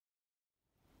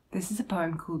This is a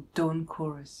poem called Dawn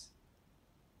Chorus.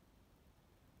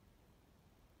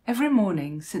 Every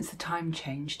morning since the time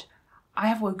changed, I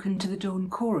have woken to the dawn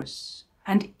chorus,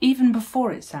 and even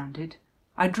before it sounded,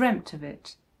 I dreamt of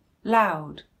it,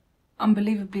 loud,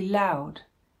 unbelievably loud,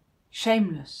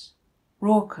 shameless,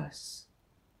 raucous.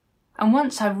 And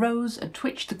once I rose and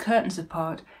twitched the curtains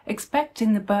apart,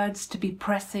 expecting the birds to be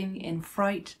pressing in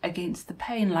fright against the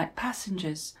pane like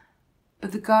passengers,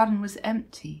 but the garden was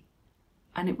empty,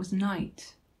 and it was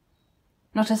night.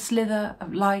 Not a slither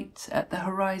of light at the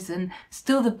horizon,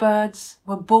 still the birds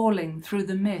were bawling through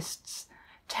the mists,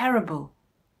 terrible,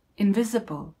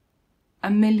 invisible, a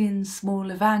million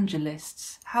small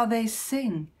evangelists. How they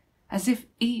sing, as if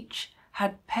each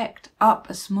had pecked up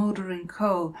a smouldering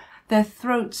coal, their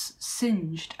throats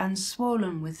singed and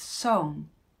swollen with song,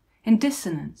 in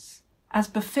dissonance, as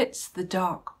befits the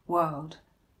dark world,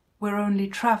 where only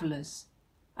travellers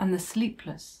and the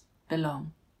sleepless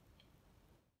belong.